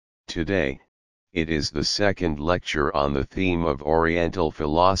Today, it is the second lecture on the theme of Oriental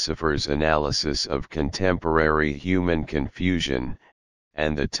philosophers' analysis of contemporary human confusion,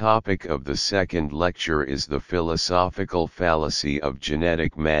 and the topic of the second lecture is the philosophical fallacy of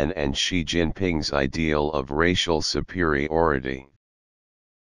genetic man and Xi Jinping's ideal of racial superiority.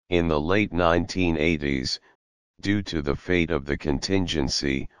 In the late 1980s, due to the fate of the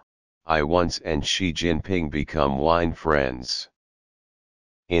contingency, I once and Xi Jinping become wine friends.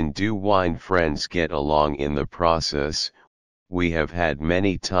 Do wine friends get along in the process? We have had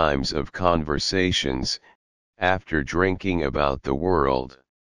many times of conversations, after drinking about the world.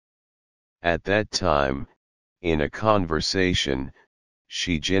 At that time, in a conversation,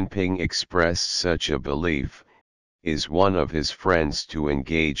 Xi Jinping expressed such a belief, is one of his friends to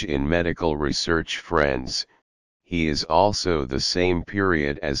engage in medical research friends, he is also the same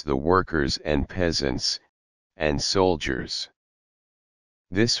period as the workers and peasants, and soldiers.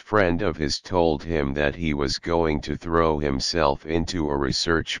 This friend of his told him that he was going to throw himself into a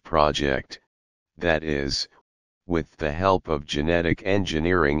research project, that is, with the help of genetic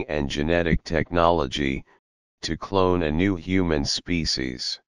engineering and genetic technology, to clone a new human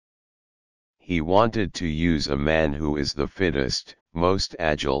species. He wanted to use a man who is the fittest, most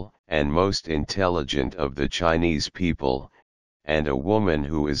agile, and most intelligent of the Chinese people, and a woman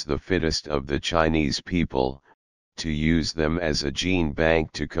who is the fittest of the Chinese people, to use them as a gene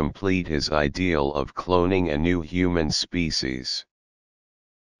bank to complete his ideal of cloning a new human species.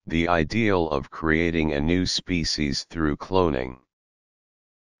 The ideal of creating a new species through cloning.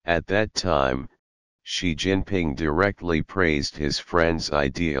 At that time, Xi Jinping directly praised his friend's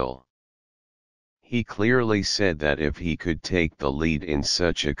ideal. He clearly said that if he could take the lead in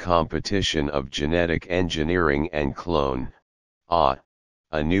such a competition of genetic engineering and clone, a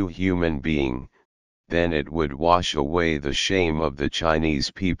new human being, then it would wash away the shame of the Chinese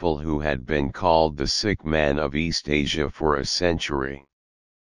people who had been called the sick man of East Asia for a century.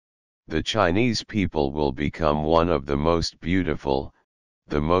 The Chinese people will become one of the most beautiful,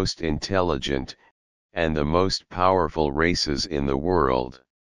 the most intelligent, and the most powerful races in the world.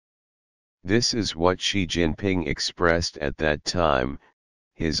 This is what Xi Jinping expressed at that time,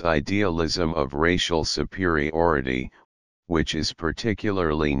 his idealism of racial superiority, which is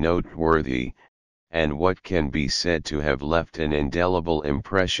particularly noteworthy, and what can be said to have left an indelible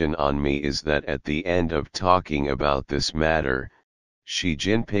impression on me is that at the end of talking about this matter, Xi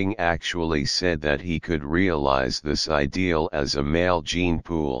Jinping actually said that he could realize this ideal as a male gene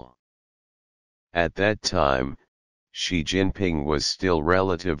pool. At that time, Xi Jinping was still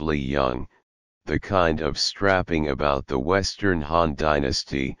relatively young, the kind of strapping about the Western Han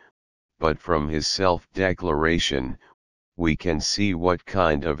dynasty, but from his self-declaration, we can see what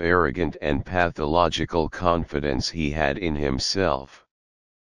kind of arrogant and pathological confidence he had in himself.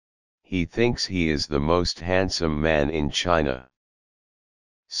 He thinks he is the most handsome man in China.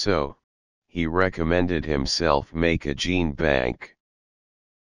 So, he recommended himself make a gene bank.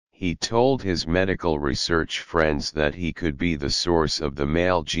 He told his medical research friends that he could be the source of the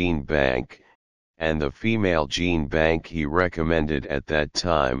male gene bank, and the female gene bank he recommended at that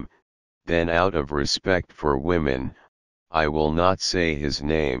time, then out of respect for women, I will not say his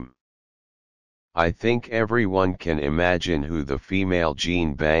name. I think everyone can imagine who the female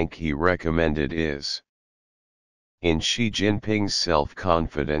gene bank he recommended is. In Xi Jinping's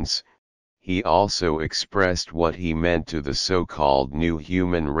self-confidence, he also expressed what he meant to the so-called new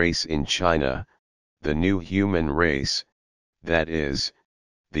human race in China, the new human race, that is,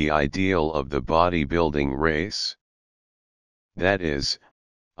 the ideal of the bodybuilding race. That is,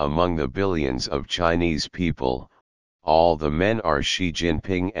 among the billions of Chinese people, all the men are Xi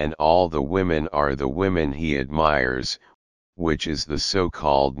Jinping and all the women are the women he admires, which is the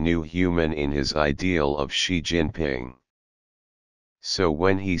so-called new human in his ideal of Xi Jinping. So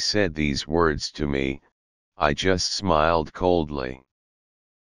when he said these words to me, I just smiled coldly.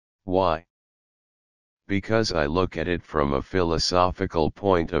 Why? Because I look at it from a philosophical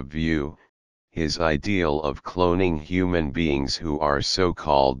point of view. His ideal of cloning human beings who are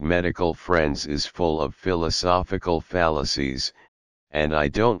so-called medical friends is full of philosophical fallacies, and I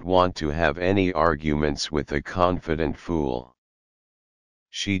don't want to have any arguments with a confident fool.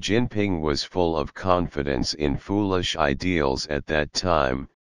 Xi Jinping was full of confidence in foolish ideals at that time,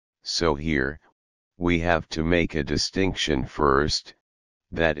 so here, we have to make a distinction first,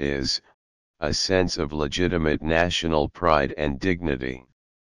 that is, a sense of legitimate national pride and dignity.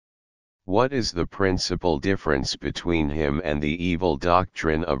 What is the principal difference between him and the evil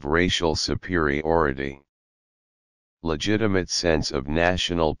doctrine of racial superiority? legitimate sense of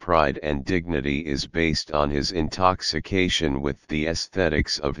national pride and dignity is based on his intoxication with the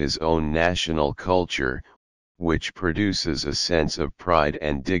aesthetics of his own national culture, which produces a sense of pride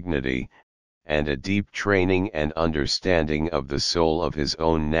and dignity, and a deep training and understanding of the soul of his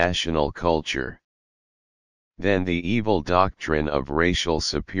own national culture. Then the evil doctrine of racial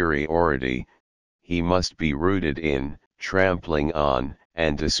superiority, he must be rooted in, trampling on,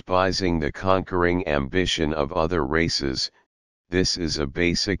 and despising the conquering ambition of other races. This is a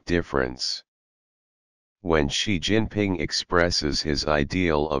basic difference. When Xi Jinping expresses his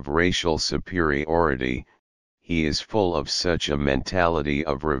ideal of racial superiority, he is full of such a mentality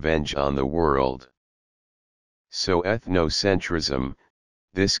of revenge on the world. So ethnocentrism,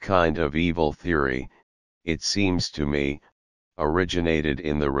 this kind of evil theory, it seems to me, originated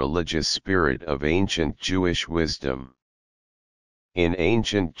in the religious spirit of ancient Jewish wisdom. In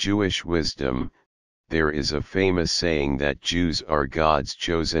ancient Jewish wisdom, there is a famous saying that Jews are God's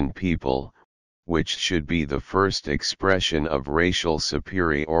chosen people, which should be the first expression of racial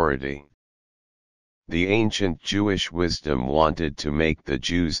superiority. The ancient Jewish wisdom wanted to make the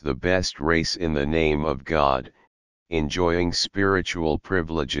Jews the best race in the name of God, enjoying spiritual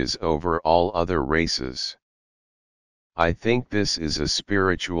privileges over all other races. I think this is a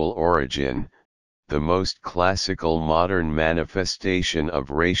spiritual origin. The most classical modern manifestation of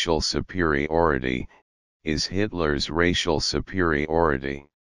racial superiority is Hitler's racial superiority.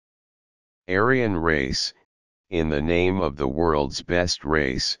 Aryan race, in the name of the world's best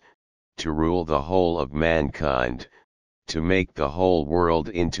race, to rule the whole of mankind, to make the whole world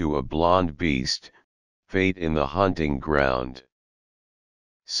into a blond beast, fate in the hunting ground.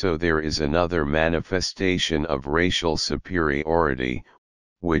 So there is another manifestation of racial superiority,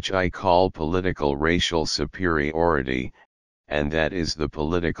 which I call political racial superiority, and that is the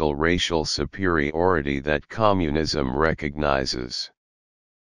political racial superiority that communism recognizes.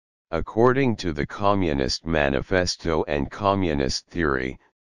 According to the Communist Manifesto and Communist theory,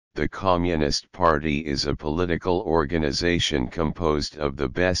 the Communist Party is a political organization composed of the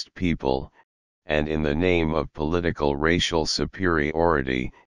best people, and in the name of political racial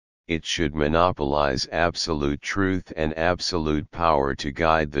superiority, it should monopolize absolute truth and absolute power to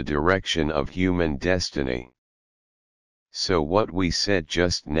guide the direction of human destiny. So what we said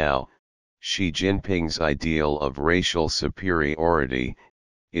just now, Xi Jinping's ideal of racial superiority,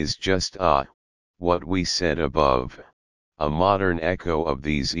 is just what we said above, a modern echo of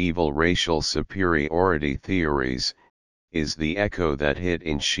these evil racial superiority theories, is the echo that hit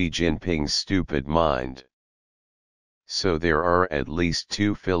in Xi Jinping's stupid mind. So there are at least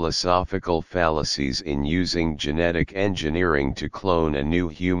two philosophical fallacies in using genetic engineering to clone a new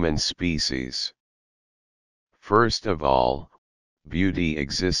human species. First of all, beauty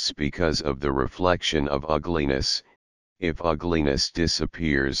exists because of the reflection of ugliness. If ugliness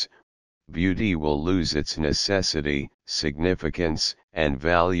disappears, beauty will lose its necessity, significance, and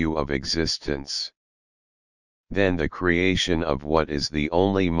value of existence. Then the creation of what is the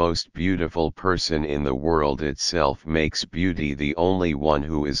only most beautiful person in the world itself makes beauty the only one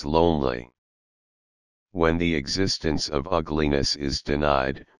who is lonely. When the existence of ugliness is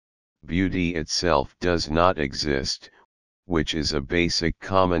denied, beauty itself does not exist, which is a basic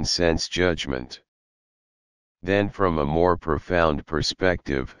common sense judgment. Then from a more profound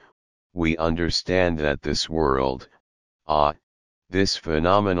perspective, we understand that this world, this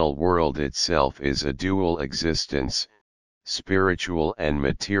phenomenal world itself is a dual existence, spiritual and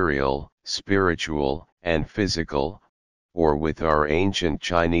material, spiritual and physical, or with our ancient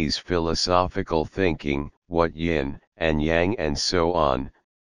Chinese philosophical thinking, what yin and yang and so on,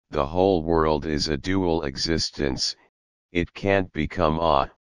 the whole world is a dual existence. It can't become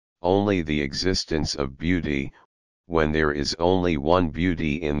only the existence of beauty. When there is only one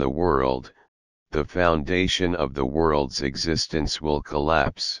beauty in the world, the foundation of the world's existence will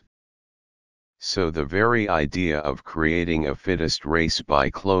collapse. So the very idea of creating a fittest race by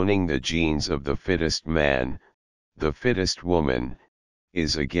cloning the genes of the fittest man, the fittest woman,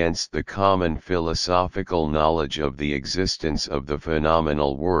 is against the common philosophical knowledge of the existence of the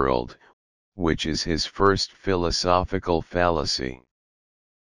phenomenal world, which is his first philosophical fallacy.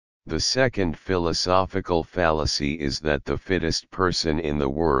 The second philosophical fallacy is that the fittest person in the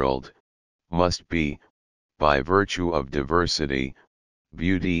world must be, by virtue of diversity,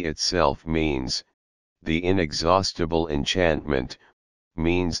 beauty itself means, the inexhaustible enchantment,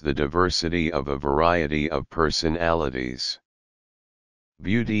 means the diversity of a variety of personalities.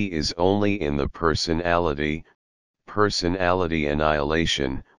 Beauty is only in the personality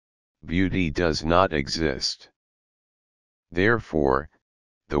annihilation, beauty does not exist. Therefore,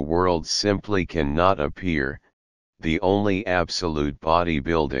 the world simply cannot appear, the only absolute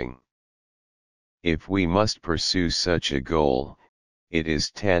bodybuilding. If we must pursue such a goal, it is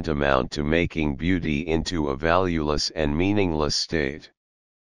tantamount to making beauty into a valueless and meaningless state.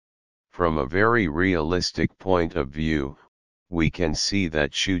 From a very realistic point of view, we can see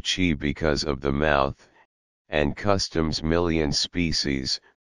that Chu-Chi because of the mouth, and customs million species,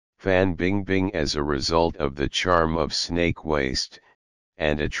 Fan Bingbing as a result of the charm of snake waist,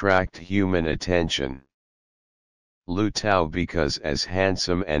 and attract human attention. Lu Tao because as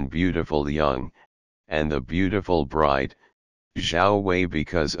handsome and beautiful young, and the beautiful bride, Zhao Wei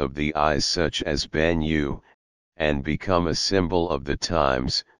because of the eyes such as Ben Yu, and become a symbol of the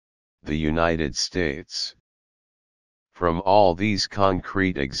times, the United States. From all these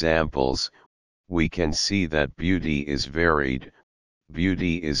concrete examples, we can see that beauty is varied,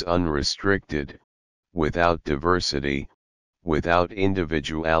 beauty is unrestricted, without diversity, without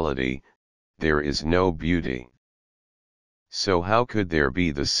individuality, there is no beauty. So how could there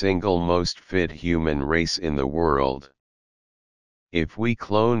be the single most fit human race in the world? If we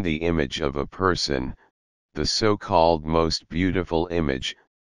clone the image of a person, the so-called most beautiful image,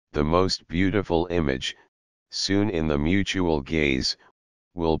 the most beautiful image, soon in the mutual gaze,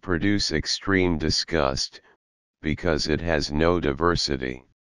 will produce extreme disgust, because it has no diversity.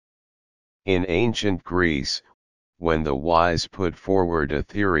 In ancient Greece, when the wise put forward a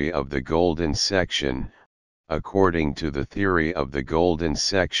theory of the golden section, according to the theory of the golden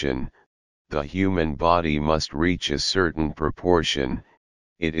section, the human body must reach a certain proportion,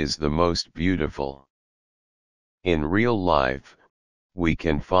 it is the most beautiful. In real life, we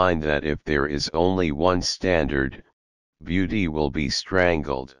can find that if there is only one standard, beauty will be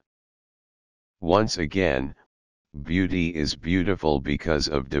strangled. Once again, beauty is beautiful because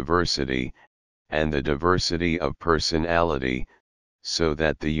of diversity, and the diversity of personality, so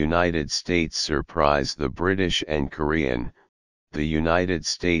that the United States surprise the British and Korean. The United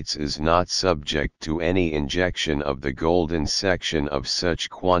States is not subject to any injection of the golden section of such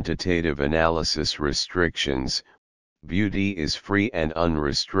quantitative analysis restrictions. Beauty is free and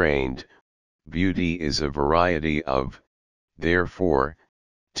unrestrained, beauty is a variety of, therefore,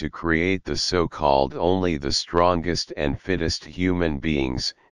 to create the so-called only the strongest and fittest human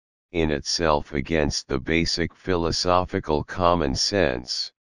beings, in itself against the basic philosophical common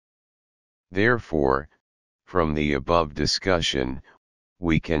sense. Therefore, from the above discussion,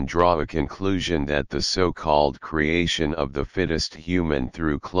 we can draw a conclusion that the so-called creation of the fittest human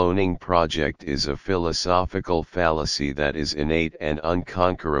through cloning project is a philosophical fallacy that is innate and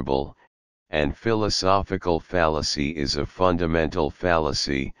unconquerable, and philosophical fallacy is a fundamental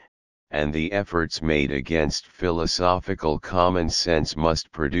fallacy, and the efforts made against philosophical common sense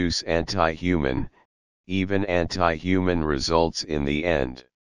must produce anti-human, even anti-human results in the end.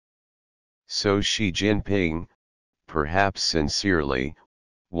 So Xi Jinping, perhaps sincerely,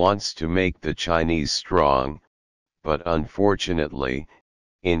 wants to make the Chinese strong, but unfortunately,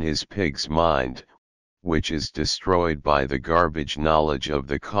 in his pig's mind, which is destroyed by the garbage knowledge of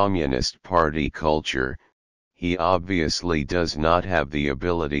the Communist Party culture, he obviously does not have the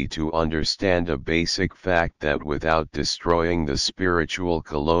ability to understand a basic fact that without destroying the spiritual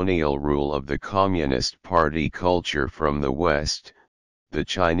colonial rule of the Communist Party culture from the West, the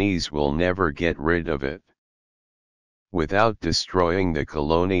Chinese will never get rid of it. Without destroying the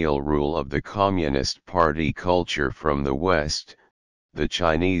colonial rule of the Communist Party culture from the West, the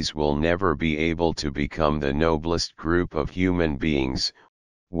Chinese will never be able to become the noblest group of human beings,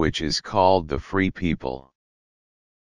 which is called the free people.